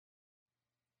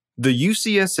The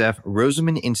UCSF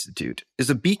Rosamond Institute is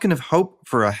a beacon of hope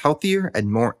for a healthier and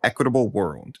more equitable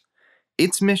world.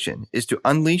 Its mission is to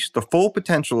unleash the full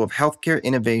potential of healthcare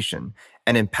innovation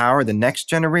and empower the next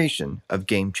generation of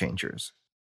game changers.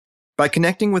 By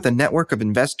connecting with a network of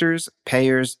investors,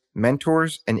 payers,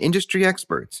 mentors, and industry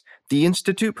experts, the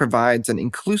Institute provides an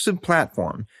inclusive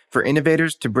platform for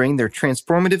innovators to bring their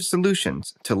transformative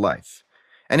solutions to life.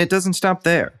 And it doesn't stop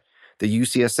there. The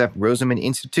UCSF Rosamond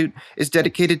Institute is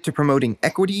dedicated to promoting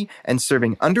equity and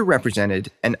serving underrepresented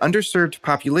and underserved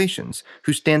populations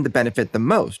who stand to benefit the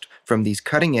most from these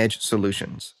cutting-edge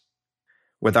solutions.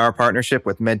 With our partnership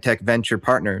with MedTech Venture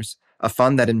Partners, a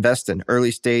fund that invests in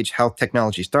early-stage health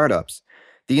technology startups,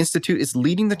 the Institute is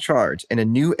leading the charge in a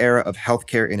new era of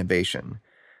healthcare innovation.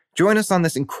 Join us on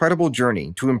this incredible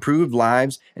journey to improve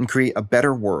lives and create a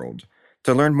better world.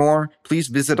 To learn more, please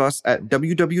visit us at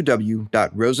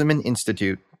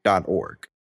www.rosamondinstitute.org.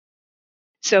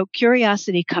 So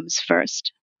curiosity comes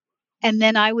first. And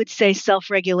then I would say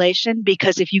self-regulation,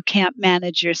 because if you can't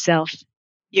manage yourself,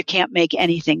 you can't make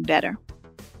anything better.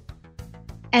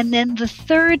 And then the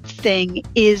third thing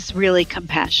is really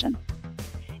compassion.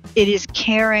 It is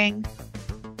caring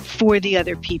for the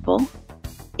other people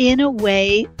in a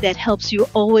way that helps you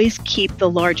always keep the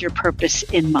larger purpose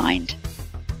in mind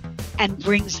and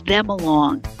brings them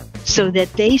along so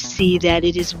that they see that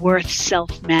it is worth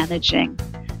self-managing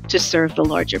to serve the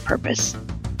larger purpose.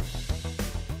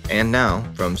 And now,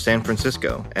 from San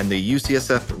Francisco and the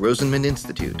UCSF Rosamond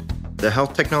Institute, the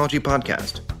Health Technology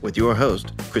Podcast with your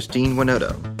host, Christine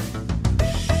Winoto.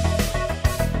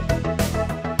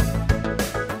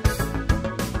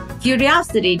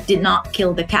 Curiosity did not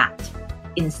kill the cat.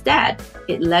 Instead,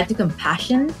 it led to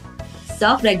compassion,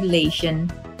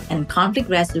 self-regulation, and conflict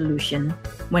resolution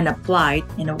when applied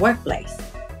in a workplace.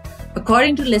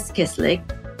 According to Liz Kislik,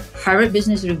 Harvard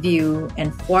Business Review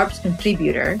and Forbes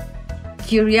contributor,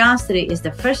 curiosity is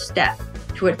the first step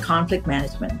toward conflict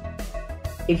management.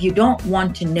 If you don't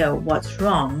want to know what's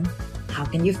wrong, how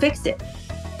can you fix it?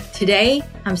 Today,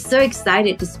 I'm so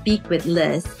excited to speak with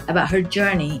Liz about her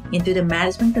journey into the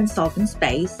management consultant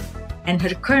space and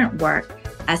her current work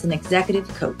as an executive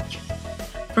coach.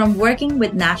 From working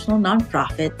with national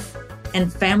nonprofits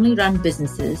and family-run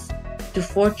businesses to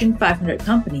Fortune 500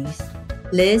 companies,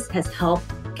 Liz has helped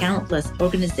countless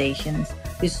organizations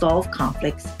resolve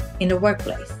conflicts in the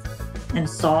workplace and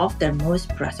solve their most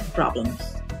pressing problems.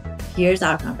 Here's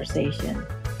our conversation.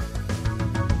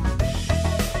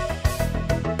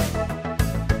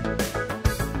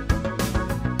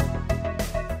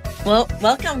 Well,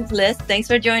 welcome, Liz. Thanks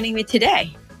for joining me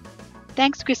today.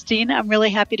 Thanks, Christine. I'm really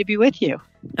happy to be with you.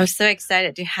 I'm so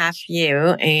excited to have you,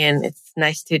 and it's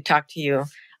nice to talk to you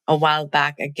a while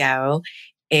back ago.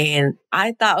 And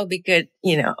I thought it would be good,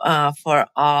 for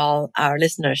all our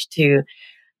listeners to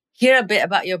hear a bit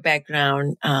about your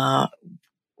background,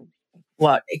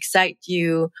 what excites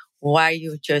you, why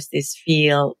you chose this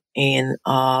field, and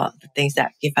the things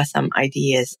that give us some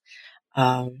ideas.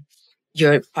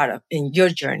 You're part of in your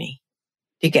journey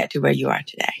to get to where you are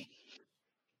today.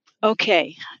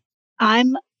 Okay.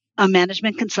 I'm a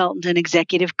management consultant and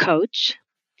executive coach,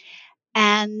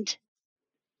 and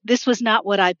this was not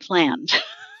what I planned,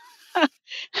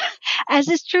 as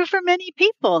is true for many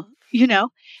people.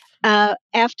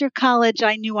 After college,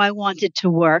 I knew I wanted to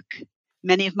work.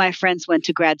 Many of my friends went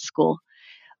to grad school,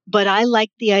 but I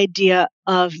liked the idea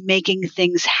of making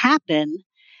things happen,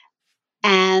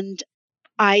 and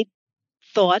I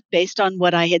thought, based on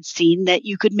what I had seen, that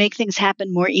you could make things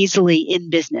happen more easily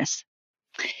in business.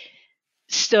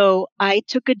 So I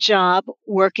took a job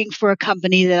working for a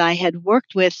company that I had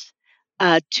worked with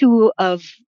 2 of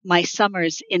my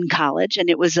summers in college, and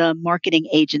it was a marketing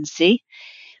agency.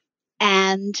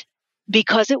 And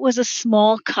because it was a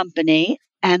small company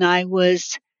and I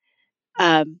was,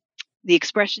 the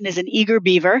expression is an eager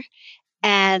beaver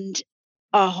and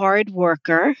a hard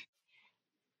worker,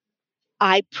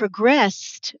 I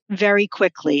progressed very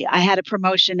quickly. I had a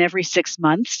promotion every 6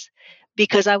 months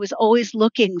because I was always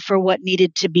looking for what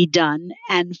needed to be done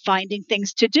and finding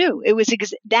things to do.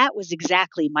 That was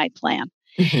exactly my plan.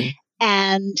 Mm-hmm.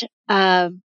 And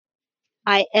I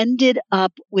ended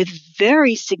up with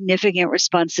very significant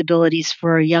responsibilities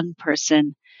for a young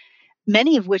person,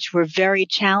 many of which were very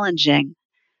challenging.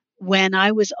 When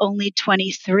I was only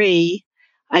 23,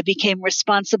 I became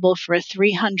responsible for a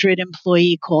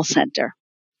 300-employee call center.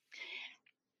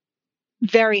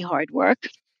 Very hard work.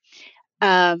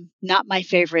 Not my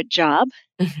favorite job,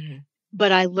 mm-hmm.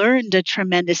 but I learned a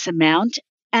tremendous amount,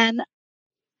 and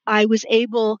I was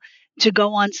able to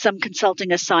go on some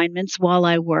consulting assignments while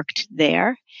I worked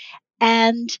there.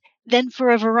 And Then, for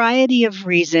a variety of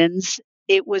reasons,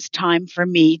 it was time for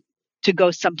me to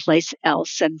go someplace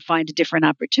else and find a different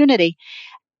opportunity.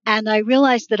 And I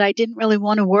realized that I didn't really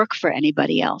want to work for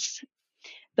anybody else.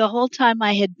 The whole time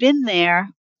I had been there,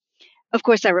 of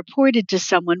course, I reported to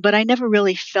someone, but I never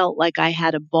really felt like I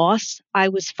had a boss. I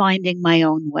was finding my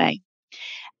own way.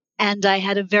 And I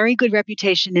had a very good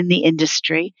reputation in the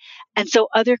industry. And so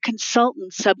other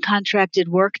consultants subcontracted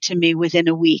work to me within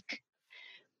a week.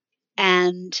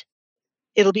 And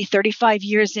it'll be 35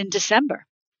 years in December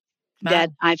that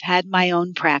Wow. I've had my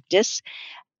own practice.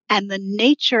 And the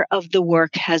nature of the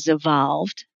work has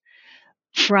evolved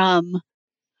from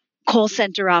call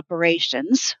center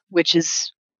operations, which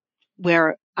is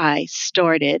where I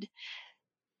started,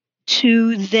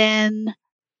 to then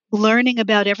learning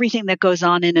about everything that goes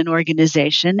on in an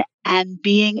organization and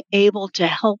being able to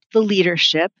help the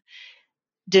leadership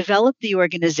develop the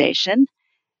organization,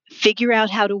 figure out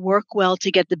how to work well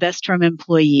to get the best from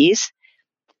employees,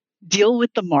 deal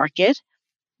with the market,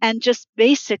 and just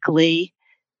basically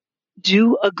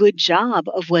do a good job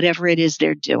of whatever it is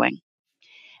they're doing.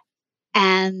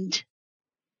 And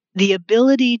the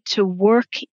ability to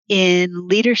work in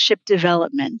leadership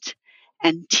development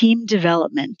and team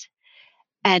development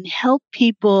and help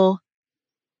people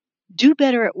do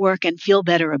better at work and feel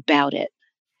better about it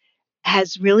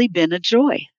has really been a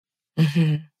joy.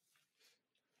 Mm-hmm.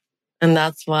 And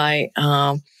that's why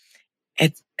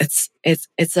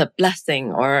it's a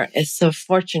blessing, or it's a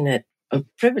fortunate, a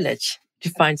privilege to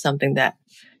find something that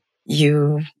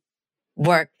you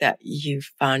work that you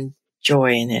found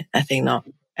joy in it. I think not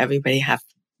everybody have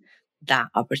that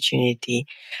opportunity.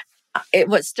 It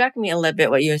what struck me a little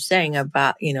bit what you're saying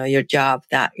about your job,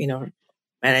 that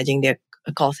managing the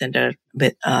call center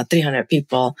with 300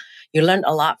 people. You learned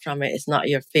a lot from it. It's not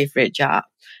your favorite job.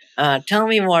 Tell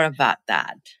me more about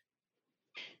that.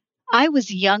 I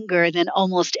was younger than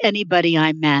almost anybody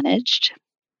I managed.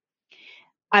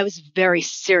 I was a very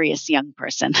serious young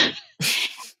person.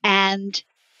 And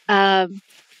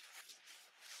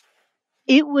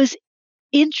it was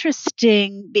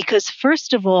interesting because,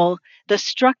 first of all, the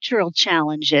structural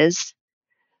challenges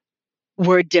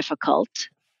were difficult.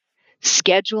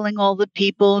 Scheduling all the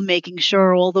people, making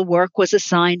sure all the work was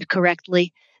assigned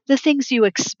correctly, the things you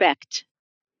expect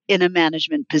in a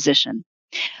management position.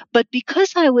 But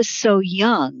because I was so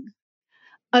young,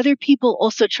 other people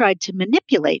also tried to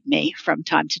manipulate me from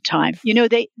time to time.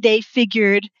 They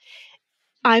figured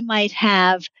I might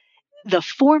have the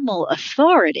formal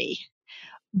authority,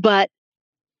 but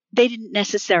they didn't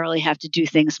necessarily have to do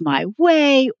things my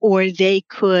way, or they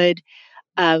could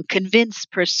convince,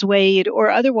 persuade, or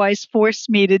otherwise force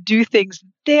me to do things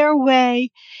their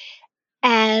way.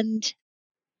 And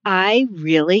I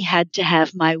really had to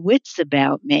have my wits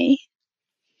about me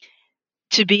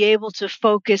to be able to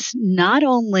focus not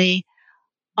only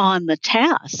on the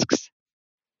tasks,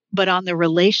 but on the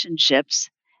relationships,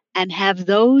 and have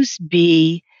those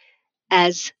be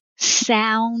as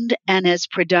sound and as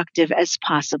productive as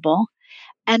possible,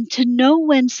 and to know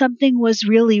when something was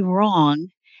really wrong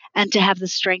and to have the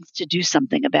strength to do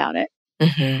something about it.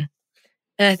 Mm-hmm.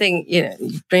 And I think,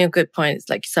 you bring a good point. It's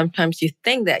like sometimes you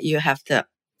think that you have the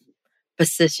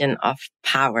position of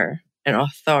power and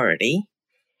authority.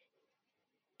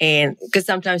 And because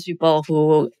sometimes people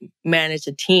who manage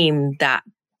a team, that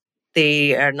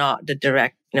they are not the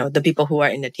direct, the people who are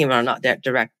in the team are not their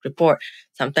direct report.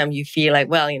 Sometimes you feel like,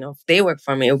 well, if they work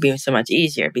for me, it would be so much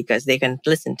easier because they can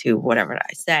listen to whatever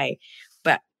I say.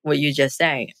 But what you just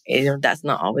say, that's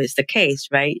not always the case,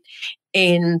 right?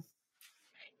 And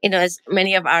as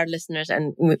many of our listeners,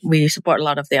 and we support a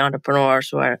lot of the entrepreneurs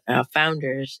who are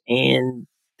founders, and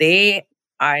they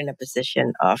are in a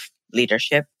position of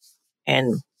leadership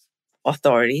and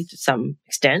authority to some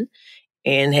extent,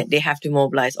 and they have to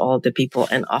mobilize all the people.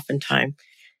 And oftentimes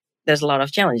there's a lot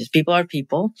of challenges. People are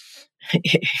people.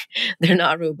 They're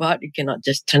not a robot. You cannot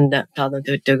just tell them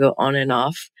to go on and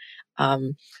off.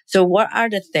 So what are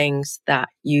the things that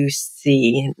you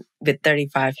see with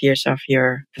 35 years of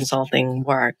your consulting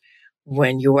work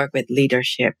when you work with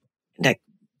leadership, like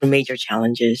the major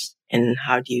challenges, and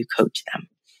how do you coach them?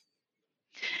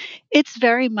 It's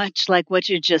very much like what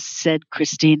you just said,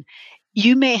 Christine.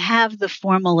 You may have the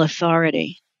formal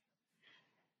authority,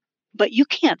 but you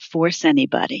can't force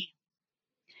anybody.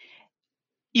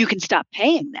 You can stop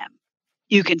paying them.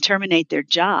 You can terminate their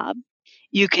job.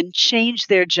 You can change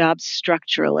their job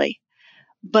structurally.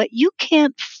 But you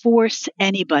can't force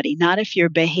anybody, not if you're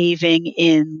behaving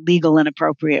in legal and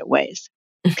appropriate ways.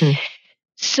 Mm-hmm.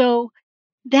 So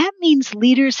that means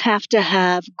leaders have to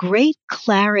have great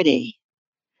clarity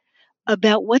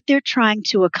about what they're trying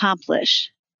to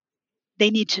accomplish. They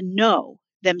need to know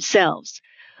themselves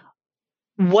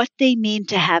what they mean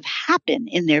to have happen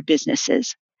in their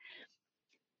businesses.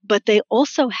 But they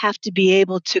also have to be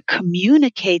able to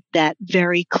communicate that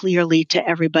very clearly to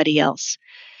everybody else.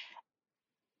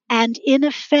 And in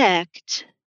effect,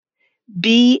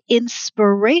 be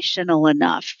inspirational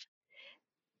enough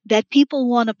that people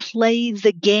want to play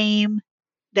the game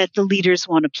that the leaders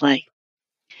want to play.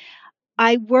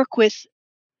 I work with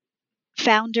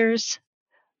founders.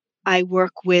 I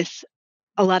work with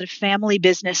a lot of family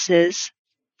businesses,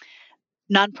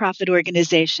 nonprofit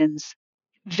organizations.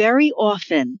 Very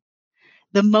often,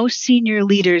 the most senior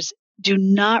leaders do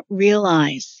not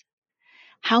realize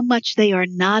how much they are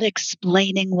not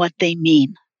explaining what they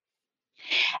mean.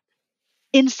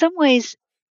 In some ways,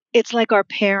 it's like our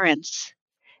parents.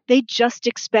 They just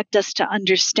expect us to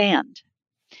understand.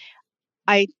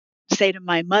 I say to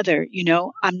my mother,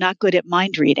 I'm not good at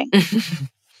mind reading.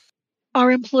 Our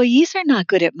employees are not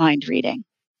good at mind reading.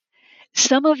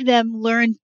 Some of them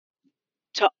learn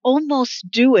to almost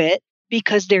do it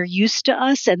because they're used to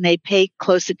us and they pay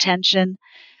close attention,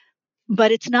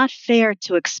 but it's not fair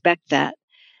to expect that.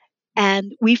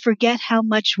 And we forget how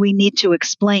much we need to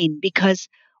explain because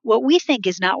what we think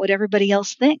is not what everybody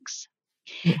else thinks.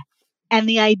 Yeah. And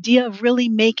the idea of really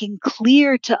making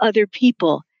clear to other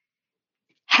people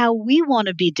how we want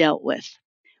to be dealt with,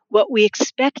 what we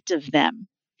expect of them,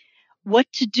 what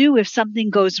to do if something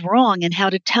goes wrong and how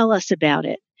to tell us about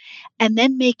it, and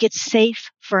then make it safe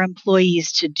for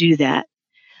employees to do that.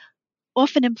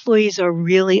 Often employees are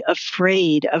really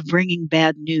afraid of bringing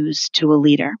bad news to a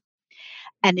leader.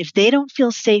 And if they don't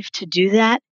feel safe to do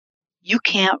that, you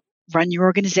can't run your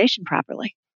organization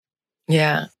properly.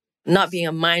 Yeah. Not being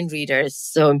a mind reader is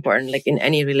so important, like in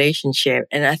any relationship.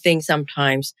 And I think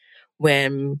sometimes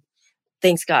when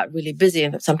things got really busy,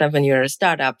 and sometimes when you're a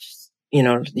startup,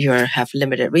 you have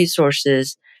limited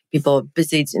resources, people are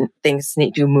busy, and things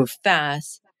need to move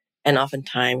fast. And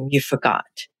oftentimes you forgot.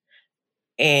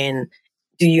 And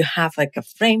do you have like a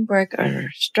framework or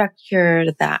structure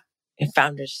that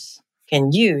founders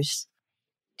can use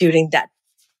during that,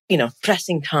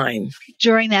 pressing time?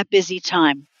 During that busy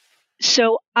time.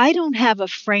 So I don't have a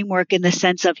framework in the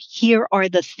sense of here are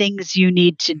the things you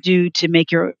need to do to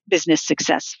make your business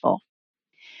successful.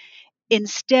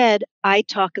 Instead, I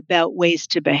talk about ways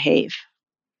to behave.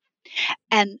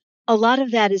 And a lot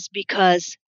of that is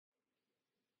because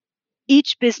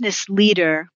each business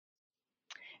leader,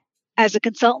 as a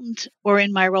consultant or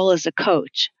in my role as a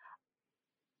coach,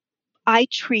 I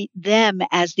treat them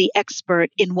as the expert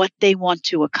in what they want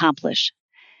to accomplish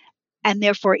and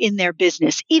therefore in their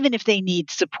business, even if they need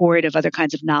support of other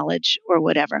kinds of knowledge or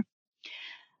whatever.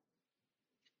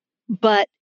 But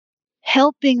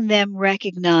helping them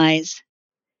recognize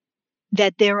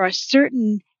that there are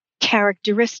certain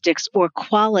characteristics or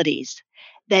qualities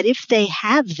that if they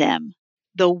have them,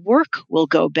 the work will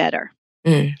go better.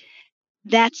 Mm.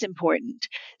 That's important.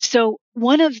 So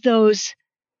one of those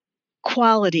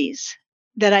qualities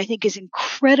that I think is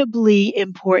incredibly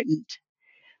important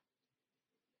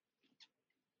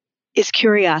is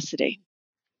curiosity.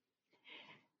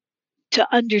 To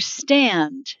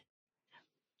understand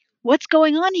what's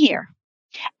going on here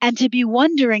and to be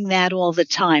wondering that all the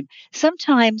time.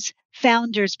 Sometimes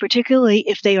founders, particularly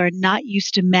if they are not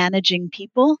used to managing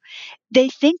people, they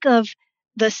think of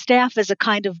the staff as a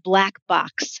kind of black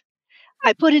box.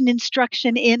 I put an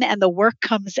instruction in and the work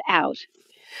comes out.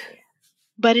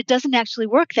 But it doesn't actually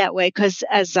work that way because,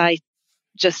 as I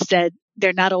just said,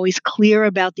 they're not always clear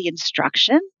about the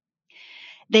instruction.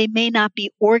 They may not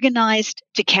be organized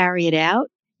to carry it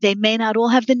out. They may not all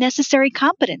have the necessary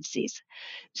competencies.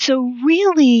 So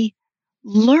really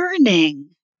learning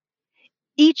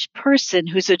each person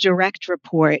who's a direct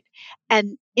report,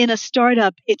 and in a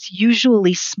startup, it's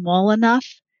usually small enough.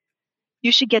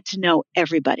 You should get to know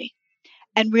everybody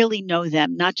and really know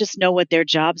them, not just know what their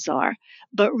jobs are,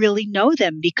 but really know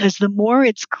them, because the more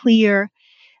it's clear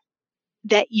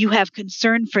that you have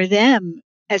concern for them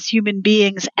as human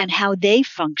beings and how they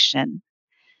function,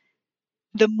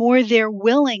 the more they're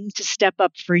willing to step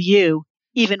up for you,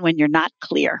 even when you're not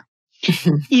clear,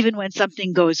 even when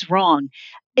something goes wrong.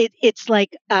 It's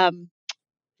like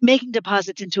making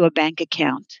deposits into a bank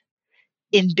account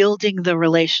in building the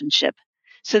relationship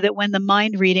so that when the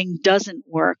mind reading doesn't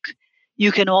work,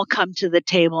 you can all come to the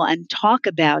table and talk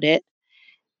about it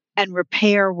and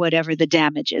repair whatever the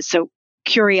damage is. So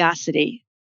curiosity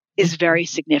is very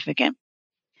significant.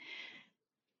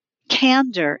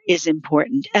 Candor is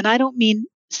important. And I don't mean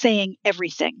saying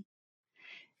everything.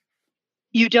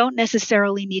 You don't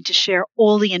necessarily need to share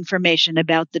all the information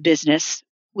about the business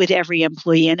with every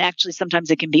employee. And actually, sometimes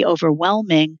it can be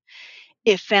overwhelming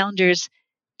if founders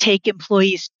take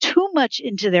employees too much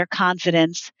into their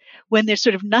confidence when there's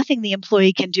sort of nothing the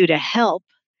employee can do to help,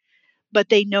 but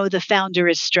they know the founder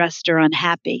is stressed or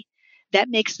unhappy. That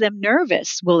makes them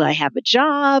nervous. Will I have a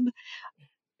job?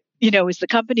 Is the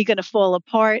company going to fall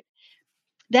apart?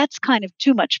 That's kind of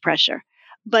too much pressure.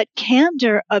 But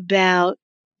candor about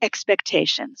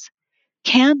expectations,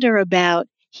 candor about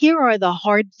here are the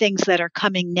hard things that are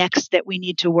coming next that we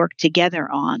need to work together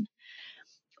on.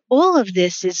 All of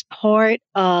this is part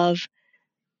of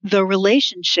the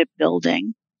relationship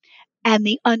building and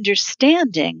the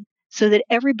understanding so that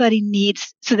everybody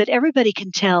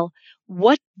can tell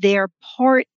what their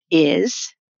part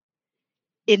is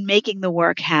in making the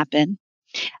work happen,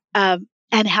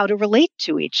 and how to relate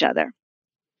to each other.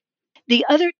 The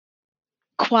other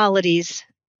qualities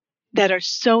that are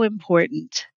so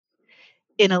important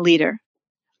in a leader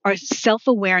are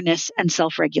self-awareness and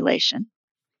self-regulation.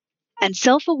 And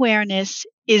self-awareness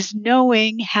is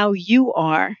knowing how you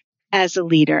are as a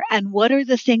leader and what are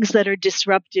the things that are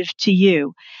disruptive to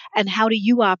you and how do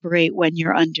you operate when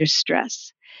you're under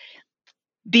stress.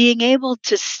 Being able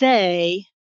to say,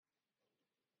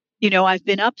 I've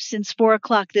been up since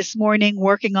 4:00 this morning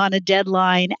working on a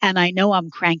deadline and I know I'm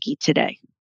cranky today.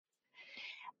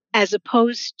 As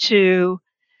opposed to,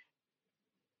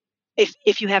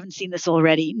 if you haven't seen this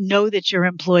already, know that your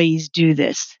employees do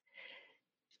this.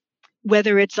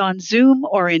 Whether it's on Zoom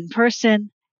or in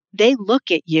person, they look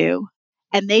at you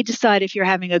and they decide if you're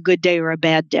having a good day or a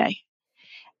bad day.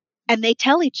 And they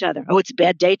tell each other, oh, it's a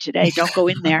bad day today. Don't go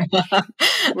in there.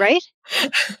 Right?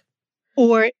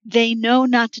 Or they know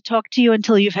not to talk to you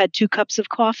until you've had 2 cups of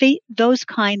coffee. Those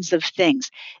kinds of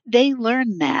things. They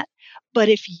learn that. But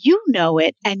if you know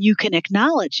it and you can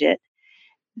acknowledge it,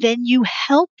 then you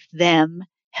help them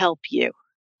help you.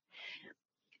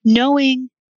 Knowing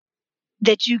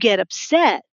that you get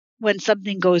upset when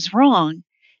something goes wrong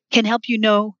can help you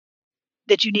know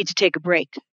that you need to take a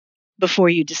break before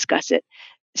you discuss it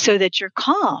so that you're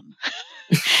calm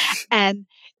and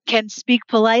can speak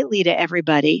politely to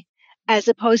everybody as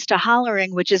opposed to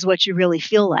hollering, which is what you really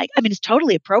feel like. I mean, it's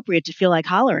totally appropriate to feel like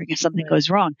hollering if something goes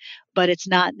wrong, but it's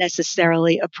not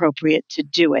necessarily appropriate to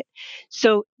do it.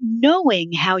 So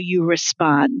knowing how you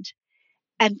respond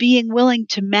and being willing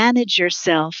to manage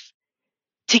yourself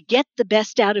to get the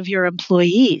best out of your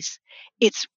employees,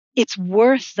 it's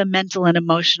worth the mental and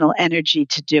emotional energy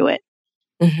to do it.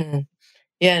 Mm-hmm.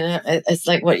 Yeah, no, it's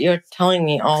like what you're telling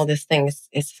me, all these things,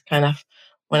 it's kind of,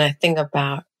 when I think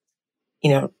about,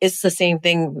 it's the same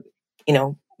thing,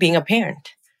 being a parent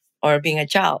or being a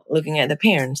child, looking at the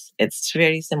parents. It's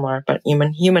very similar, but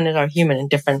human are human and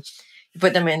different. You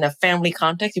put them in a family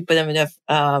context, you put them in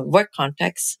a work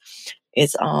context.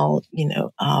 It's all,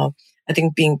 I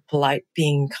think being polite,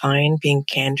 being kind, being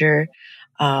candor,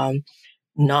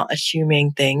 not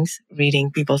assuming things,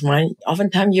 reading people's mind.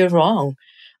 Oftentimes you're wrong.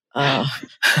 So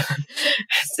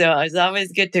it's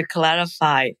always good to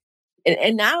clarify.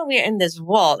 And now we're in this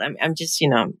world. I'm just,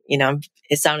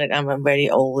 it sounded like I'm a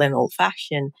very old and old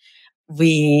fashioned.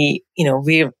 I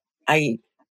don't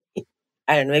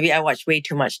know, maybe I watch way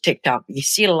too much TikTok. You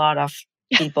see a lot of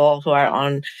people who are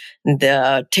on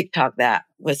the TikTok that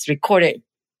was recorded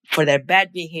for their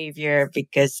bad behavior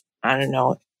because, I don't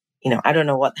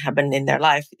know what happened in their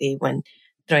life. They went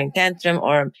throwing tantrum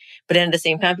but then at the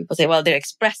same time, people say, well, they're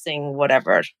expressing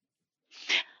whatever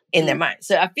in their mind.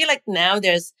 So I feel like now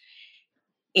there's,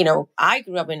 I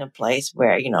grew up in a place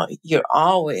where, you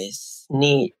always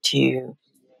need to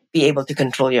be able to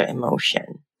control your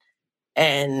emotion.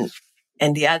 And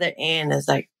the other end is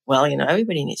like, well,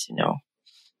 everybody needs to know.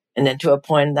 And then to a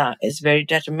point that is very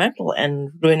detrimental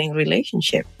and ruining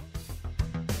relationship.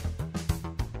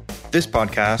 This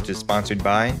podcast is sponsored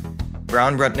by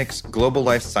Brown Rudnick's Global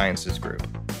Life Sciences Group,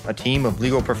 a team of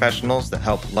legal professionals that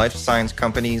help life science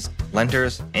companies,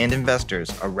 lenders, and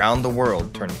investors around the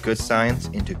world turn good science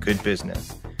into good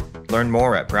business. Learn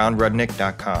more at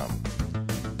brownrudnick.com.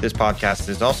 This podcast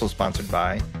is also sponsored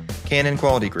by Canon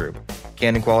Quality Group.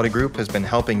 Canon Quality Group has been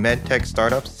helping medtech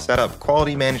startups set up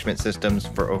quality management systems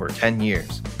for over 10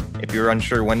 years. If you're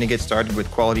unsure when to get started with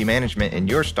quality management in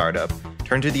your startup,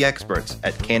 turn to the experts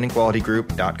at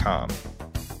canonqualitygroup.com.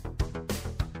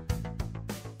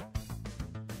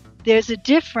 There's a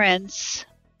difference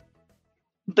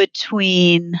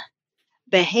between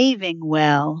behaving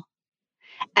well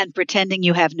and pretending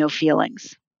you have no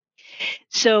feelings.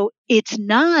 So it's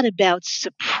not about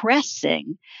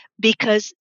suppressing,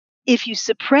 because if you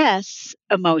suppress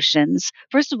emotions,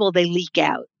 first of all, they leak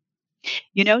out.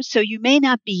 So you may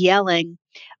not be yelling,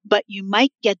 but you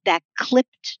might get that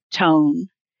clipped tone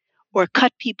or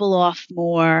cut people off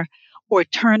more or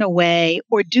turn away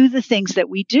or do the things that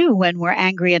we do when we're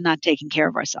angry and not taking care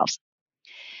of ourselves.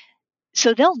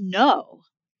 So they'll know.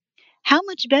 How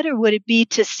much better would it be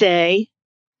to say,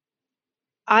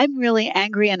 I'm really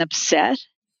angry and upset,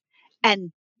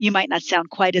 and you might not sound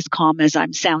quite as calm as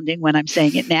I'm sounding when I'm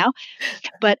saying it now,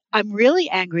 but I'm really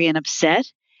angry and upset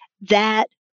that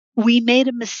we made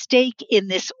a mistake in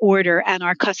this order and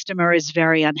our customer is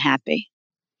very unhappy.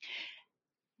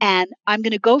 And I'm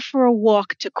going to go for a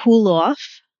walk to cool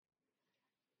off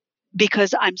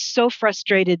because I'm so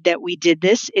frustrated that we did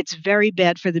this. It's very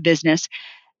bad for the business.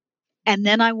 And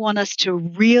then I want us to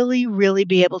really, really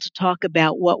be able to talk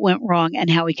about what went wrong and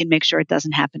how we can make sure it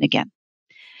doesn't happen again.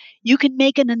 You can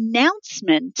make an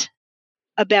announcement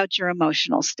about your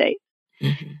emotional state.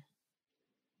 Mm-hmm.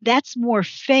 That's more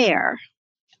fair,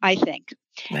 I think,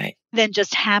 Right. than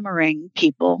just hammering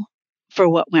people for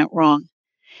what went wrong.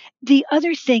 The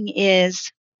other thing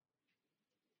is,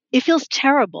 it feels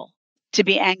terrible to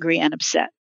be angry and upset.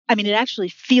 I mean, it actually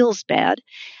feels bad,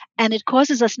 and it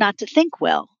causes us not to think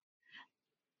well.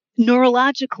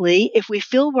 Neurologically, if we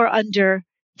feel we're under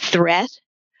threat,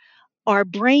 our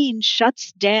brain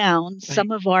shuts down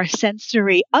some of our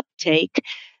sensory uptake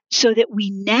so that we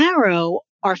narrow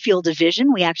our field of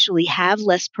vision. We actually have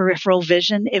less peripheral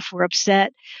vision if we're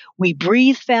upset. We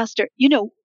breathe faster.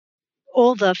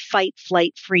 All the fight,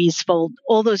 flight, freeze, fold,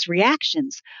 all those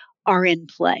reactions are in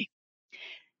play.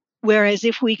 Whereas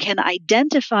if we can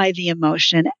identify the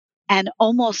emotion and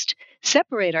almost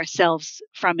separate ourselves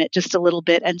from it just a little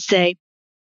bit and say,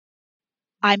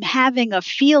 I'm having a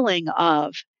feeling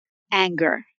of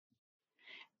anger.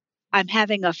 I'm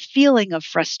having a feeling of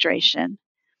frustration.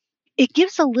 It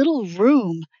gives a little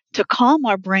room to calm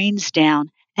our brains down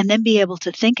and then be able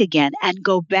to think again and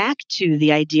go back to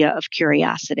the idea of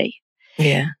curiosity.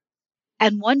 Yeah.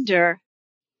 And wonder,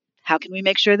 how can we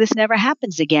make sure this never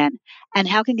happens again? And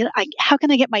how can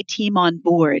I get my team on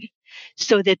board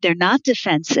so that they're not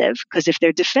defensive? Because if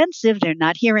they're defensive, they're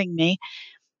not hearing me.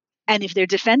 And if they're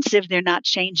defensive, they're not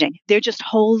changing. They're just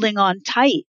holding on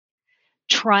tight,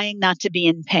 trying not to be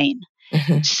in pain.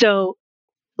 Mm-hmm. So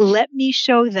let me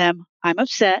show them I'm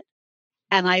upset,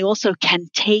 and I also can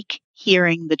take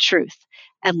hearing the truth,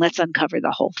 and let's uncover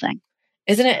the whole thing.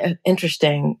 Isn't it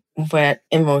interesting what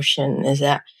emotion is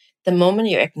that the moment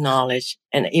you acknowledge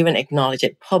and even acknowledge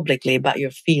it publicly about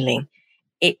your feeling,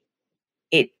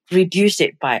 it reduces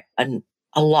it by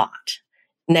a lot.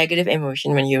 Negative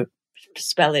emotion, when you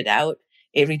spell it out,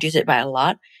 it reduces it by a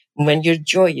lot. When you're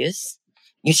joyous,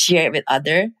 you share it with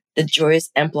others, the joy is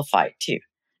amplified too.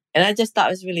 And I just thought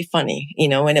it was really funny.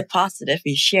 When it's positive,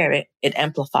 you share it, it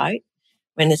amplified.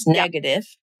 When it's negative,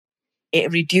 it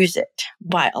reduces it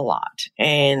by a lot.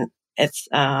 And it's,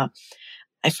 I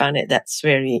found it that's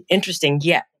very interesting.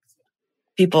 Yet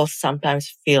people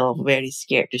sometimes feel very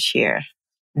scared to share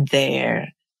their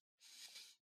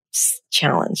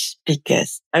challenge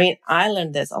because, I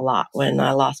learned this a lot when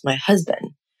I lost my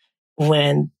husband,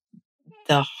 when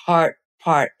the hard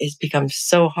part is become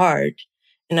so hard.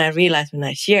 And I realized when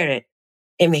I share it,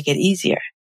 it make it easier.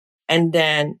 And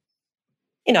then,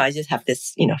 I just have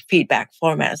this, feedback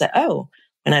format. I was like, oh,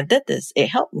 when I did this, it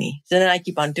helped me. So then I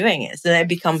keep on doing it. So then it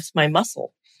becomes my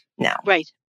muscle now.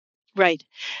 Right.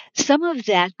 Some of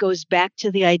that goes back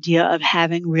to the idea of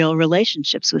having real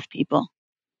relationships with people.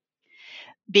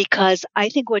 Because I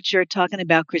think what you're talking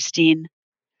about, Christine,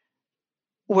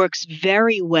 works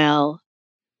very well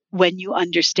when you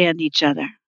understand each other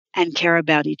and care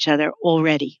about each other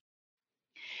already.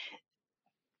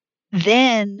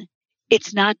 Then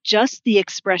it's not just the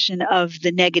expression of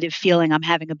the negative feeling, I'm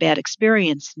having a bad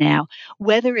experience now,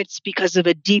 whether it's because of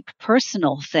a deep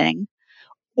personal thing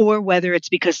or whether it's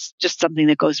because just something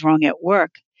that goes wrong at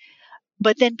work.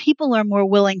 But then people are more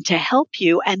willing to help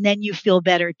you, and then you feel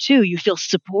better too. You feel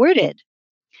supported.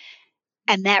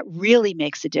 And that really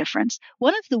makes a difference.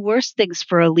 One of the worst things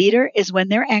for a leader is when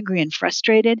they're angry and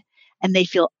frustrated and they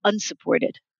feel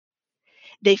unsupported.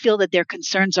 They feel that their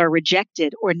concerns are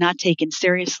rejected or not taken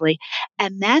seriously.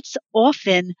 And that's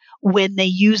often when they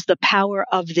use the power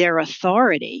of their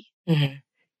authority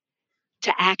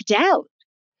to act out,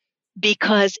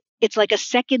 because it's like a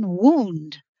second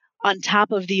wound on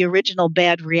top of the original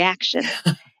bad reaction.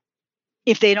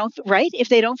 If they don't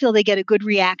feel they get a good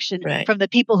reaction from the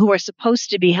people who are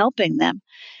supposed to be helping them,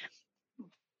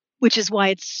 which is why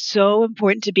it's so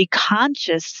important to be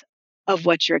conscious of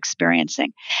what you're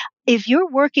experiencing. If you're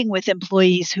working with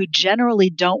employees who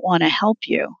generally don't want to help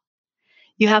you,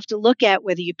 you have to look at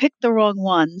whether you picked the wrong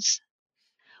ones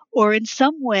or in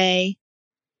some way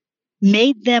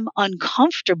made them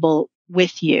uncomfortable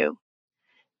with you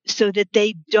so that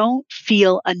they don't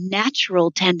feel a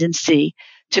natural tendency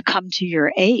to come to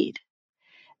your aid.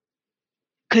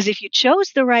 Because if you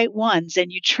chose the right ones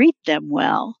and you treat them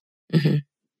well, Mm-hmm.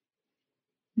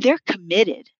 they're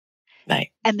committed.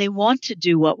 Right. And they want to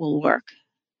do what will work.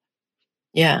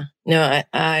 Yeah. No,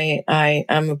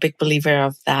 I'm a big believer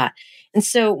of that. And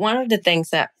so one of the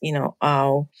things that,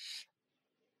 your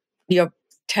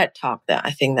TED talk that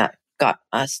I think that got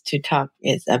us to talk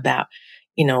is about,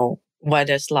 why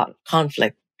there's a lot of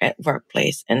conflict at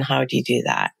workplace and how do you do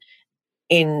that?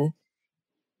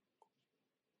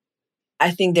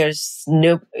 I think there's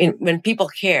when people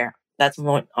care, that's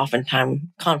when oftentimes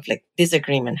conflict,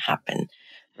 disagreement happen,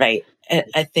 right? And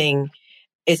I think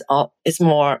it's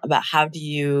more about how do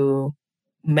you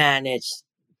manage,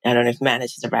 I don't know if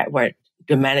manage is the right word,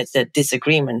 to manage the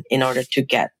disagreement in order to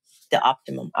get the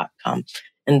optimum outcome.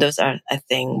 And those are, I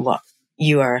think, what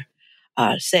you are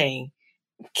saying.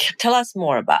 Tell us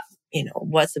more about,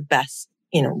 what's the best,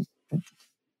 the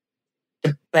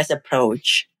best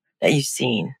approach that you've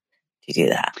seen to do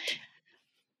that.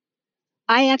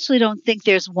 I actually don't think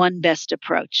there's one best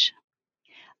approach.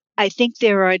 I think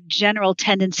there are general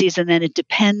tendencies, and then it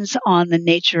depends on the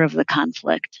nature of the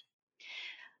conflict.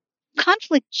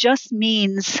 Conflict just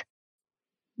means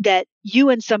that you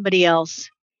and somebody else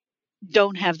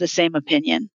don't have the same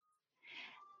opinion.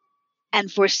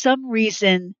 And for some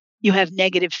reason, you have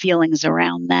negative feelings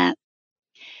around that.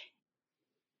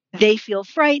 They feel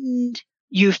frightened.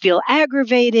 You feel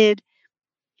aggravated.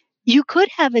 You could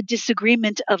have a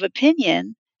disagreement of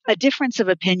opinion, a difference of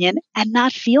opinion, and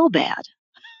not feel bad.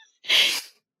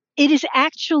 It is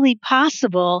actually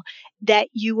possible that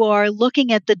you are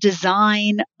looking at the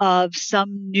design of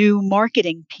some new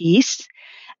marketing piece,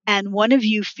 and one of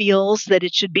you feels that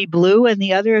it should be blue and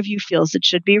the other of you feels it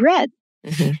should be red.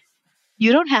 Mm-hmm.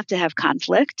 You don't have to have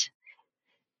conflict.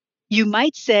 You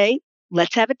might say,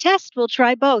 let's have a test. We'll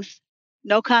try both.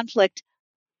 No conflict.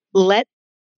 Let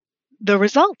the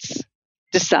results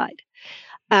decide.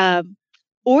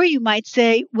 Or you might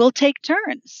say, we'll take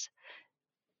turns.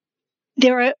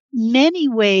 There are many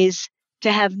ways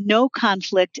to have no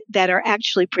conflict that are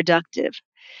actually productive.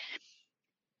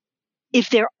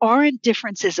 If there aren't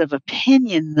differences of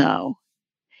opinion, though,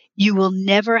 you will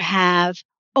never have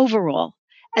overall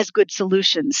as good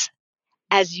solutions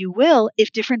as you will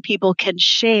if different people can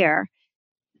share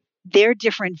their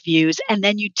different views and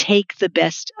then you take the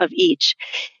best of each.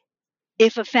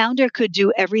 If a founder could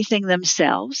do everything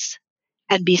themselves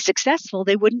and be successful,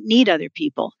 they wouldn't need other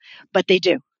people, but they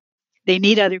do. They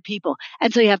need other people.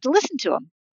 And so you have to listen to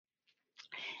them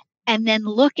and then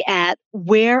look at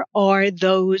where are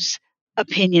those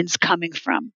opinions coming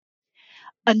from.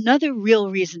 Another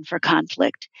real reason for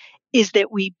conflict is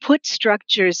that we put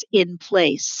structures in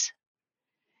place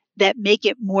that make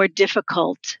it more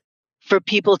difficult for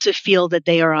people to feel that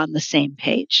they are on the same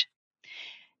page.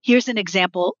 Here's an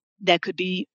example that could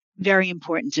be very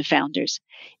important to founders.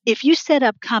 If you set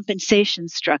up compensation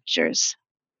structures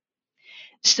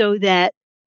so that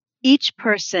each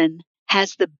person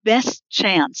has the best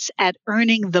chance at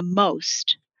earning the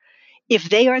most if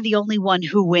they are the only one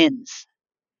who wins,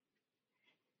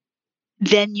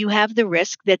 then you have the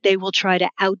risk that they will try to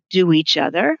outdo each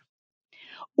other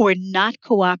or not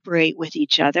cooperate with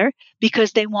each other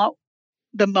because they want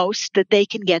the most that they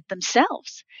can get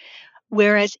themselves.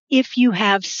 Whereas if you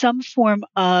have some form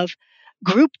of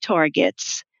group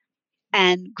targets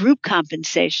and group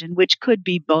compensation, which could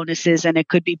be bonuses and it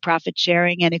could be profit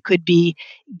sharing and it could be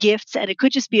gifts and it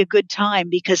could just be a good time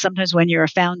because sometimes when you're a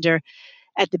founder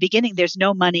at the beginning, there's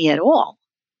no money at all.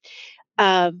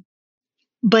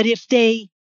 But if they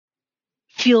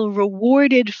feel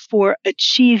rewarded for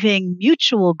achieving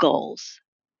mutual goals,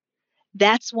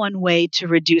 that's one way to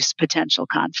reduce potential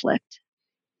conflict.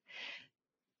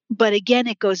 But again,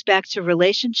 it goes back to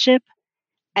relationship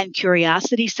and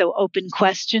curiosity. So open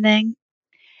questioning,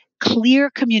 clear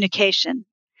communication,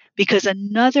 because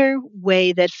another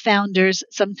way that founders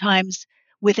sometimes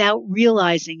without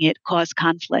realizing it cause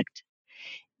conflict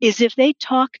is if they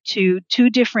talk to two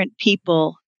different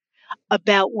people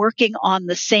about working on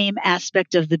the same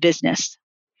aspect of the business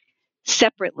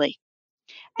separately.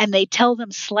 And they tell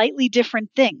them slightly different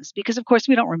things because, of course,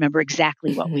 we don't remember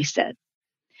exactly what we said.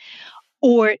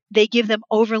 Or they give them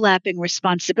overlapping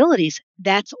responsibilities.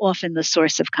 That's often the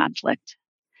source of conflict.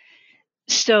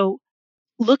 So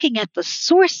looking at the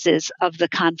sources of the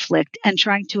conflict and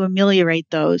trying to ameliorate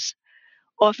those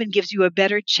often gives you a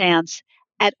better chance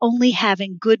at only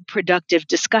having good, productive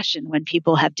discussion when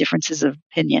people have differences of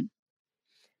opinion.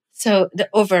 So the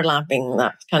overlapping,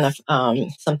 that's kind of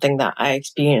something that I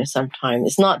experience sometimes.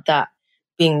 It's not that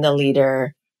being the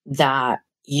leader that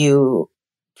you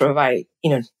provide,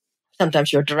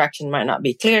 sometimes your direction might not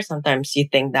be clear. Sometimes you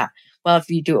think that, well, if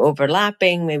you do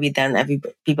overlapping, maybe then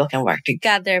people can work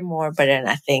together more. But then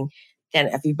I think then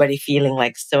everybody feeling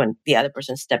like so the other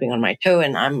person's stepping on my toe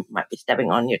and I might be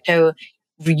stepping on your toe.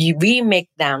 We make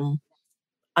them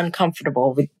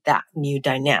uncomfortable with that new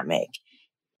dynamic.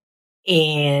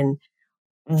 And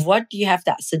what do you have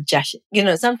that suggestion?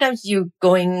 Sometimes you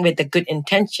going with a good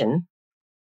intention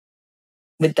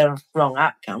with the wrong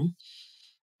outcome.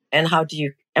 And how do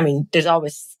you, there's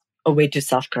always a way to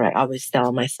self-correct. I always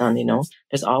tell my son,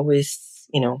 there's always,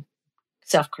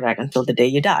 self-correct until the day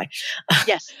you die.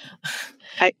 Yes.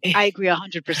 I agree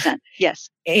 100%. Yes.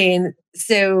 And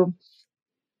so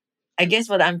I guess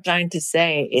what I'm trying to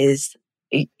say is,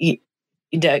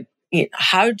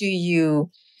 how do you,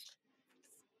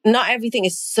 not everything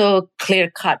is so clear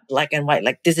cut, black and white,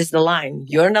 like this is the line,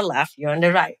 you're on the left, you're on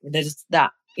the right, there's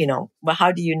that, but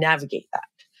how do you navigate that?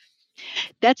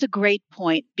 That's a great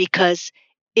point, because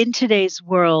in today's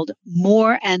world,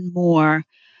 more and more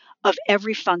of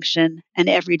every function and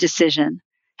every decision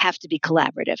have to be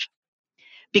collaborative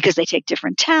because they take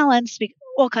different talents,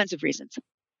 all kinds of reasons.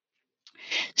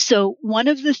 So one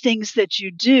of the things that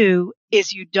you do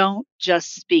is you don't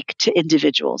just speak to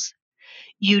individuals.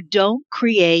 You don't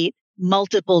create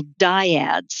multiple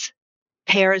dyads,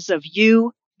 pairs of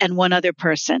you and one other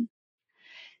person.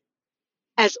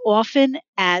 As often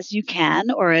as you can,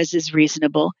 or as is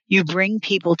reasonable, you bring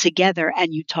people together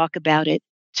and you talk about it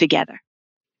together.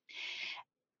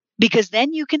 Because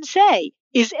then you can say,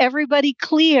 is everybody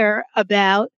clear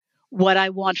about what I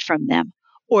want from them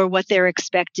or what they're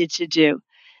expected to do?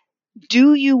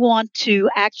 Do you want to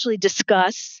actually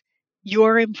discuss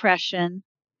your impression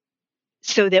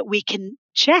so that we can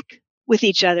check with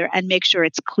each other and make sure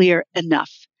it's clear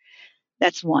enough?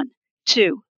 That's one.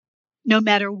 Two, no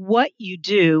matter what you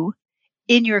do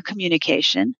in your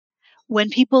communication, when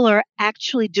people are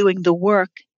actually doing the work,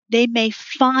 they may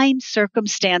find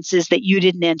circumstances that you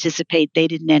didn't anticipate, they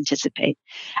didn't anticipate.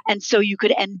 And so you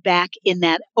could end back in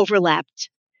that overlapped,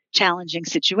 challenging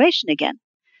situation again.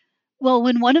 Well,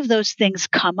 when one of those things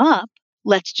come up,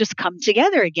 let's just come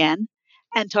together again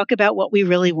and talk about what we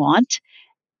really want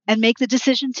and make the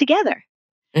decision together.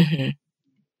 Mm-hmm.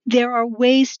 There are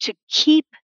ways to keep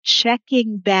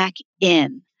checking back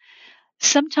in.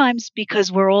 Sometimes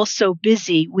because we're all so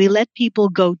busy, we let people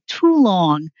go too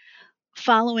long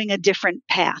following a different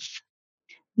path,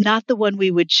 not the one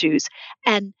we would choose.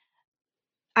 And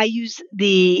I use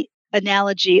the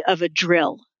analogy of a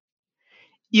drill.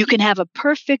 You can have a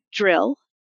perfect drill,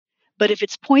 but if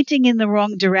it's pointing in the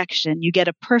wrong direction, you get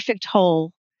a perfect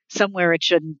hole somewhere it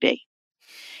shouldn't be.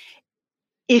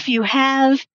 If you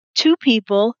have two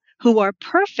people who are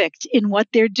perfect in what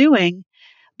they're doing,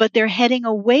 but they're heading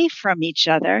away from each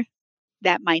other,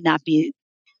 that might not be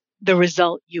the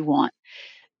result you want.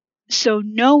 So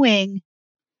knowing,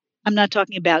 I'm not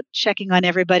talking about checking on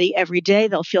everybody every day,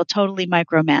 they'll feel totally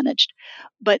micromanaged,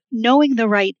 but knowing the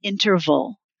right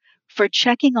interval for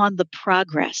checking on the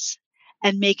progress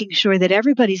and making sure that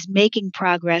everybody's making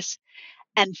progress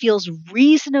and feels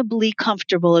reasonably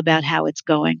comfortable about how it's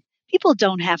going. People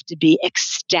don't have to be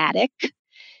ecstatic.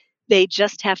 They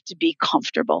just have to be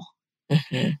comfortable.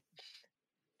 Mm-hmm.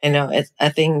 I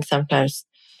think sometimes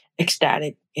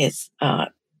ecstatic is, I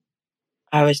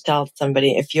always tell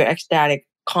somebody, if you're ecstatic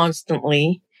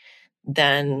constantly,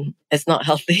 then it's not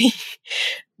healthy.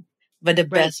 But the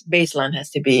best baseline has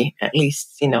to be at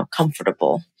least,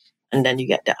 comfortable. And then you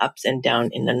get the ups and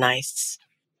downs in a nice,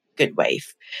 good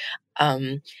wave.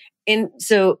 And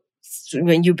so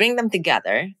when you bring them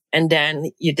together and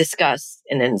then you discuss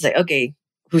and then say, okay,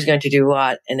 who's going to do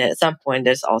what? And then at some point,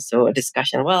 there's also a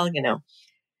discussion,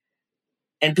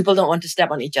 and people don't want to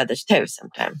step on each other's toes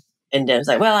sometimes. And then it's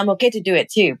like, well, I'm okay to do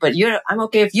it too, but I'm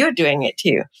okay if you're doing it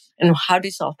too. And how do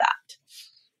you solve that?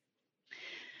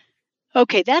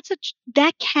 Okay,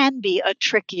 that can be a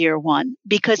trickier one,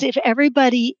 because if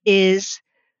everybody is,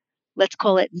 let's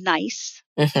call it nice,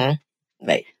 mm-hmm.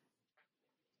 Right.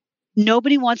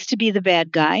 Nobody wants to be the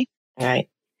bad guy. Right.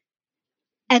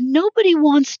 And nobody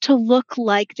wants to look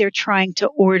like they're trying to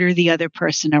order the other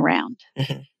person around.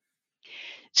 Mm-hmm.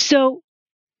 So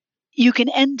you can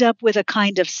end up with a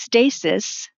kind of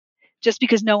stasis just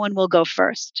because no one will go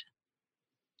first.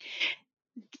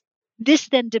 This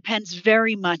then depends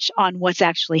very much on what's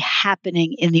actually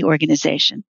happening in the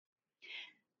organization.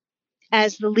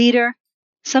 As the leader,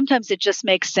 sometimes it just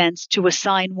makes sense to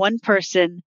assign one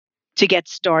person to get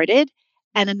started,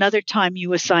 and another time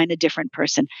you assign a different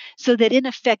person, so that in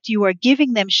effect you are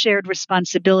giving them shared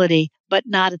responsibility, but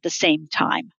not at the same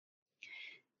time.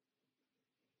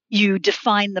 You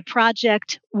define the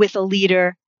project with a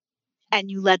leader,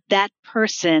 and you let that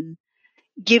person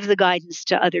give the guidance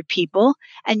to other people,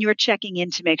 and you're checking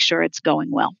in to make sure it's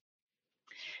going well.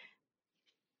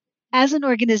 As an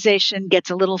organization gets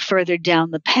a little further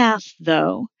down the path,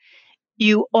 though,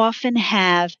 you often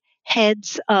have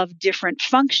heads of different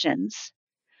functions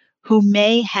who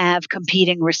may have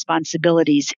competing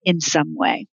responsibilities in some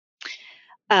way.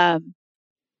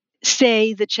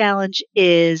 Say the challenge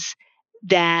is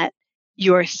that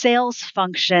your sales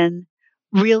function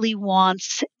really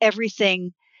wants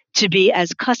everything to be as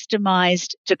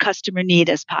customized to customer need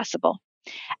as possible.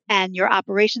 And your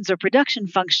operations or production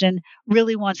function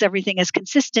really wants everything as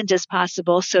consistent as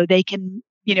possible so they can,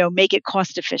 make it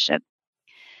cost efficient.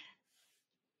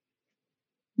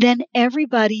 Then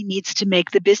everybody needs to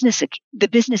make the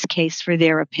business case for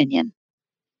their opinion.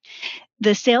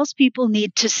 The salespeople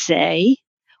need to say,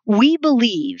 we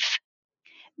believe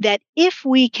that if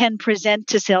we can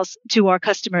present to our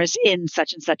customers in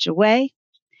such and such a way,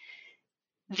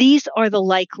 these are the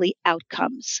likely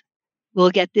outcomes.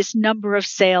 We'll get this number of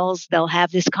sales, they'll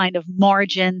have this kind of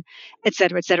margin, et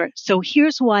cetera, et cetera. So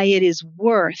here's why it is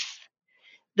worth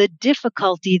the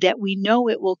difficulty that we know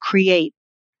it will create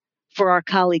for our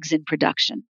colleagues in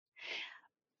production.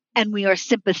 And we are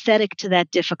sympathetic to that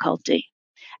difficulty.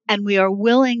 And we are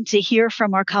willing to hear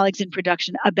from our colleagues in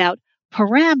production about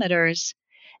parameters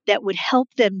that would help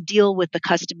them deal with the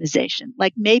customization.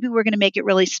 Like maybe we're going to make it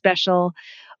really special,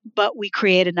 but we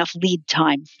create enough lead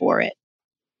time for it.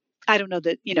 I don't know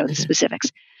the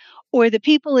specifics. Or the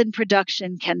people in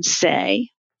production can say,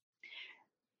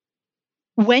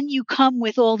 when you come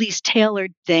with all these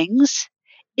tailored things,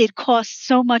 it costs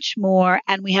so much more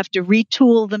and we have to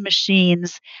retool the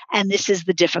machines, and this is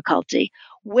the difficulty.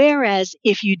 Whereas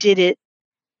if you did it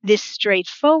this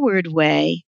straightforward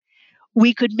way,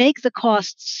 we could make the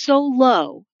costs so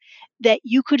low that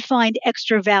you could find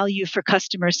extra value for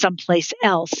customers someplace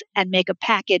else and make a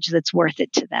package that's worth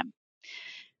it to them.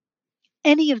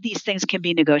 Any of these things can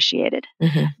be negotiated.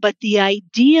 Mm-hmm. But the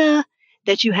idea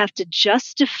that you have to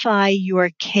justify your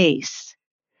case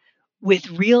with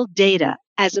real data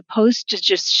as opposed to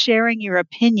just sharing your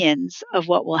opinions of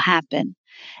what will happen,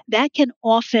 that can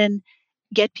often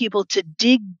get people to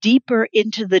dig deeper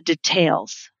into the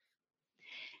details.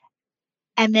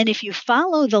 And then if you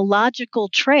follow the logical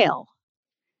trail,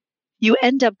 you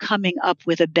end up coming up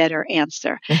with a better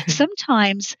answer.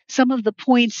 Sometimes some of the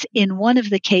points in one of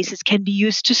the cases can be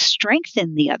used to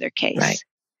strengthen the other case. Right.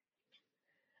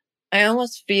 I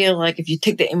almost feel like if you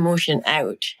take the emotion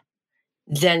out,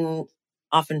 then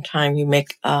oftentimes you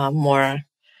make a more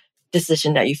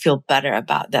decision that you feel better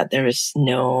about, that there is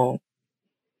no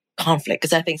conflict.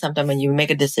 Because I think sometimes when you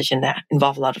make a decision that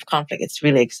involves a lot of conflict, it's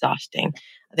really exhausting.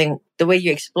 I think the way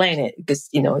you explain it, because,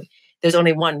 there's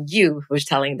only one you who's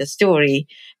telling the story,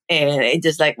 and it's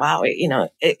just like, wow,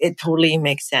 it totally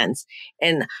makes sense.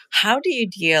 And how do you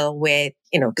deal with,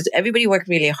 because everybody works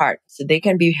really hard, so they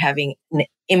can be having an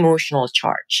emotional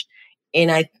charge. And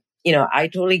I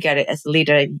totally get it as a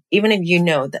leader, even if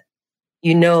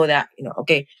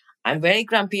okay, I'm very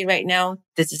grumpy right now.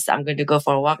 I'm going to go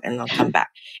for a walk and I'll come back.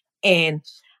 And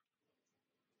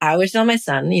I always tell my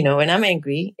son, when I'm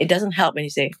angry, it doesn't help when you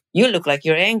say, you look like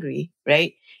you're angry,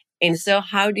 right? And so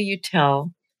how do you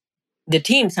tell the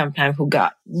team sometimes who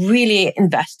got really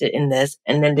invested in this,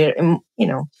 and then they're,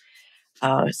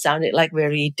 sounded like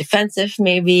very defensive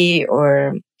maybe,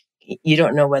 or you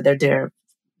don't know whether they're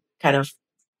kind of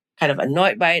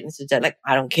annoyed by it, and so they're like,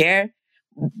 I don't care,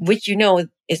 which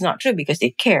is not true because they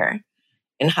care.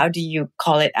 And how do you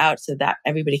call it out so that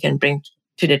everybody can bring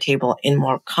to the table in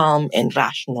more calm and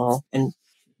rational and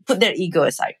put their ego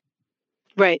aside?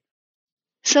 Right.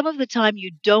 Some of the time you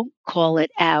don't call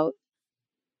it out.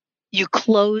 You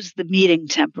close the meeting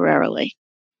temporarily.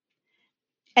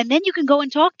 And then you can go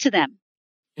and talk to them.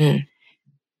 Mm.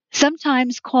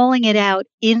 Sometimes calling it out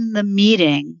in the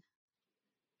meeting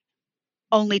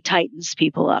only tightens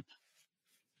people up,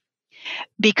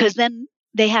 because then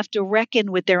they have to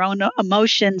reckon with their own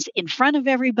emotions in front of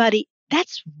everybody.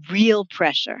 That's real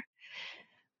pressure.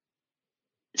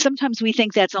 Sometimes we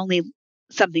think that's only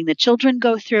something that children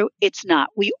go through. It's not.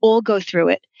 We all go through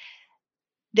it.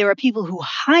 There are people who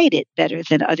hide it better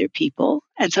than other people,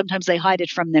 and sometimes they hide it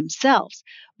from themselves.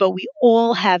 But we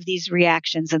all have these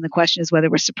reactions, and the question is whether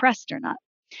we're suppressed or not.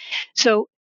 So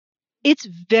it's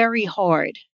very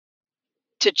hard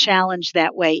to challenge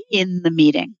that way in the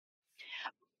meeting.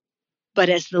 But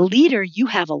as the leader, you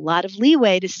have a lot of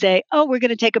leeway to say, oh, we're going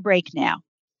to take a break now.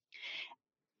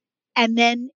 And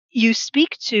then you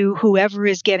speak to whoever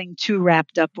is getting too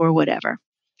wrapped up or whatever.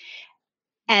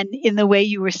 And in the way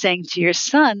you were saying to your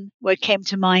son, what came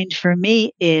to mind for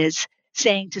me is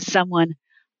saying to someone,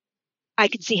 I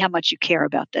can see how much you care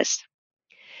about this,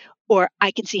 or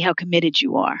I can see how committed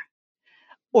you are,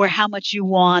 or how much you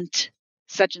want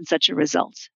such and such a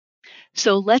result.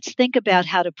 So let's think about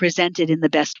how to present it in the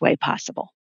best way possible.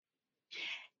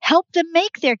 Help them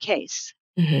make their case.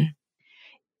 Mm-hmm.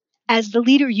 As the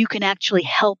leader, you can actually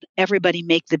help everybody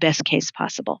make the best case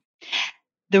possible.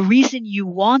 The reason you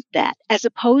want that, as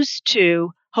opposed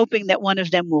to hoping that one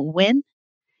of them will win,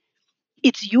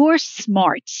 it's your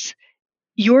smarts,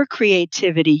 your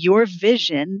creativity, your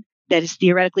vision that is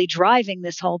theoretically driving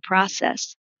this whole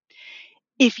process.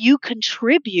 If you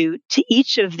contribute to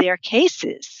each of their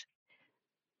cases,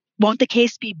 won't the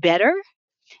case be better?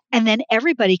 And then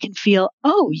everybody can feel,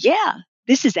 oh, yeah,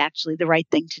 this is actually the right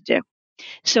thing to do.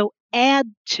 So add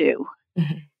to.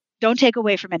 Mm-hmm. Don't take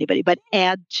away from anybody, but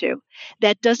add to.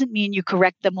 That doesn't mean you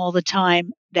correct them all the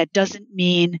time. That doesn't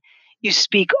mean you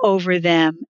speak over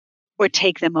them or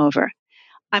take them over.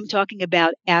 I'm talking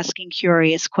about asking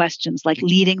curious questions, like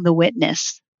leading the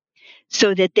witness,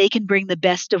 so that they can bring the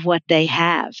best of what they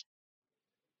have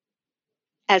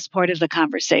as part of the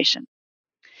conversation.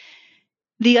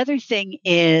 The other thing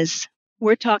is,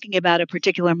 we're talking about a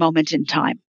particular moment in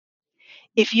time.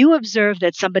 If you observe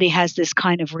that somebody has this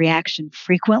kind of reaction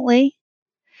frequently,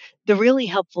 the really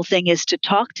helpful thing is to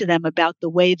talk to them about the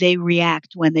way they react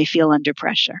when they feel under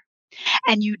pressure.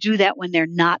 And you do that when they're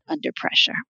not under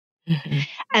pressure. Mm-hmm.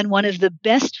 And one of the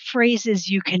best phrases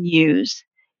you can use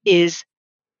is,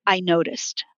 I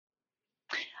noticed.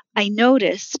 I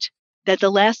noticed that the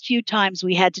last few times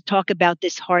we had to talk about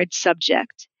this hard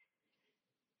subject,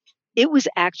 it was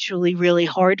actually really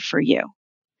hard for you.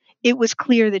 It was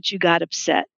clear that you got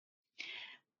upset.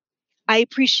 I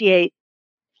appreciate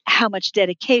how much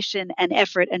dedication and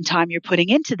effort and time you're putting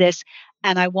into this,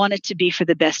 and I want it to be for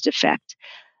the best effect.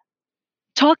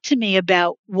 Talk to me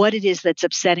about what it is that's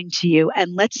upsetting to you,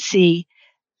 and let's see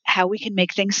how we can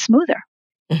make things smoother.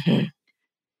 Mm-hmm.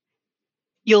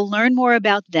 You'll learn more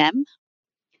about them.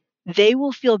 They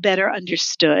will feel better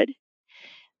understood.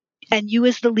 And you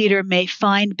as the leader may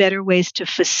find better ways to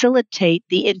facilitate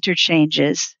the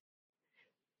interchanges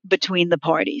between the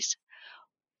parties.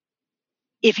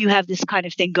 If you have this kind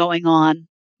of thing going on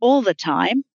all the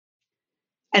time,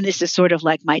 and this is sort of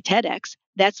like my TEDx,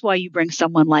 that's why you bring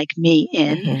someone like me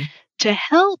in Mm-hmm. to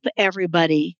help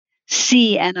everybody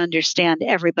see and understand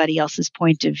everybody else's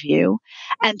point of view,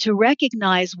 and to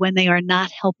recognize when they are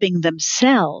not helping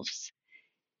themselves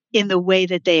in the way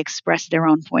that they express their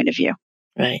own point of view.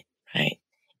 Right, right.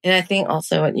 And I think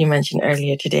also what you mentioned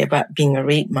earlier today about being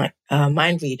a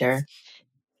mind reader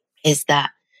is that,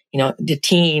 the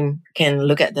team can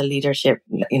look at the leadership,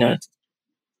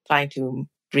 trying to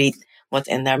read what's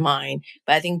in their mind.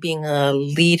 But I think being a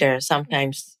leader,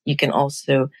 sometimes you can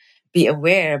also be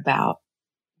aware about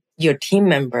your team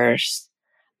members'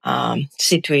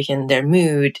 situation, their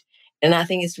mood. And I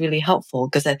think it's really helpful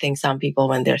because I think some people,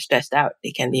 when they're stressed out,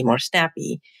 they can be more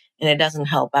snappy, and it doesn't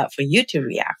help out for you to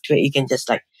react to it. You can just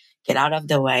get out of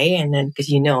the way, and then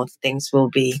because things will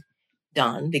be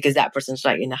done because that person's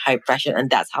in a high pressure, and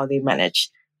that's how they manage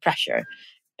pressure.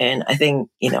 And I think,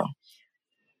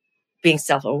 being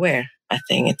self-aware, I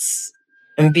think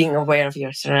and being aware of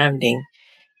your surrounding.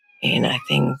 And I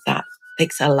think that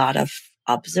takes a lot of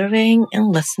observing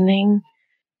and listening.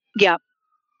 Yeah.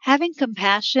 Having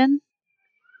compassion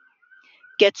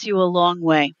gets you a long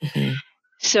way. Mm-hmm.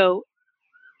 So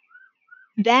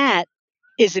that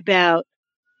is about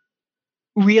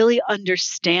really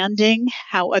understanding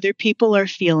how other people are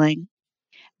feeling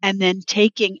and then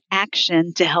taking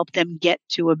action to help them get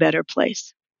to a better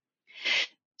place.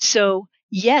 So,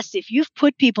 yes, if you've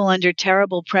put people under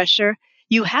terrible pressure,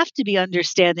 you have to be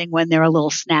understanding when they're a little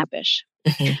snappish.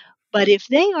 Mm-hmm. But if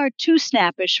they are too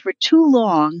snappish for too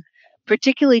long,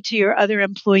 particularly to your other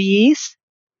employees,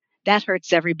 that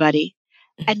hurts everybody,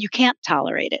 and you can't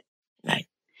tolerate it. Right.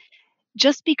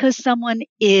 Just because someone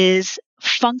is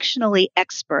functionally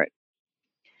expert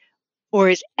or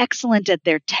is excellent at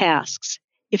their tasks,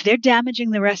 if they're damaging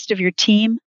the rest of your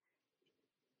team,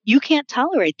 you can't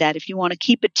tolerate that if you want to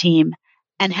keep a team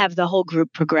and have the whole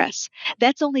group progress.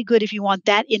 That's only good if you want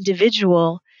that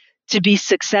individual to be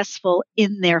successful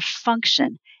in their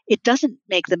function. It doesn't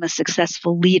make them a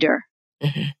successful leader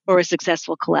Mm-hmm. or a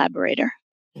successful collaborator.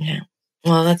 Yeah.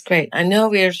 Well, that's great. I know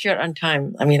we're short on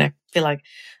time. I mean, I feel like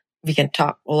we can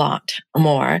talk a lot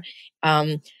more.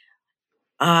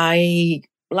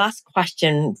 Last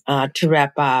question to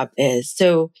wrap up is,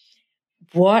 so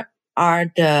what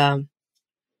are the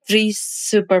 3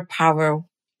 superpower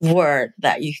word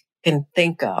that you can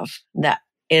think of that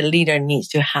a leader needs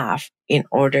to have in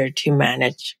order to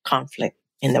manage conflict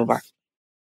in the work?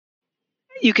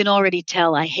 You can already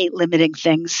tell I hate limiting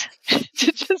things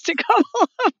to just a couple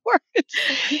of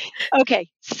words. Okay,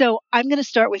 so I'm going to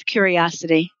start with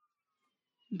curiosity,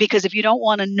 because if you don't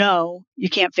want to know, you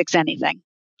can't fix anything.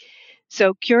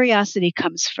 So curiosity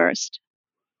comes first.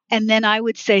 And then I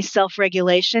would say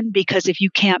self-regulation, because if you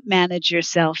can't manage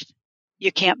yourself,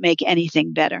 you can't make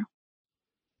anything better.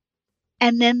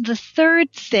 And then the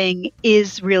third thing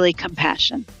is really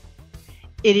compassion.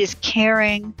 It is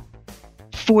caring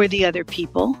for the other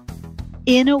people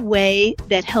in a way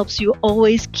that helps you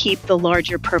always keep the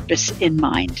larger purpose in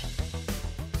mind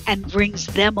and brings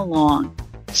them along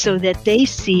so that they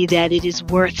see that it is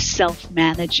worth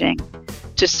self-managing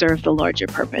to serve the larger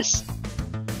purpose.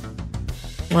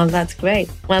 Well, that's great.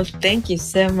 Well, thank you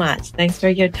so much. Thanks for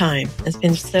your time. It's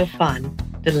been so fun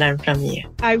to learn from you.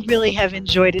 I really have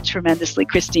enjoyed it tremendously,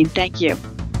 Christine. Thank you.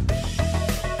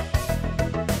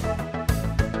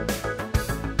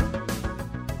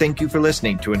 Thank you for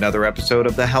listening to another episode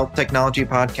of the Health Technology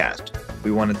Podcast.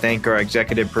 We want to thank our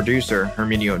executive producer,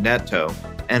 Herminio Neto,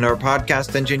 and our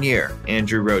podcast engineer,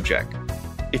 Andrew Rojek.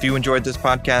 If you enjoyed this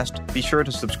podcast, be sure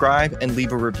to subscribe and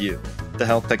leave a review. The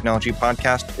Health Technology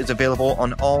Podcast is available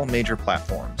on all major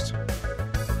platforms.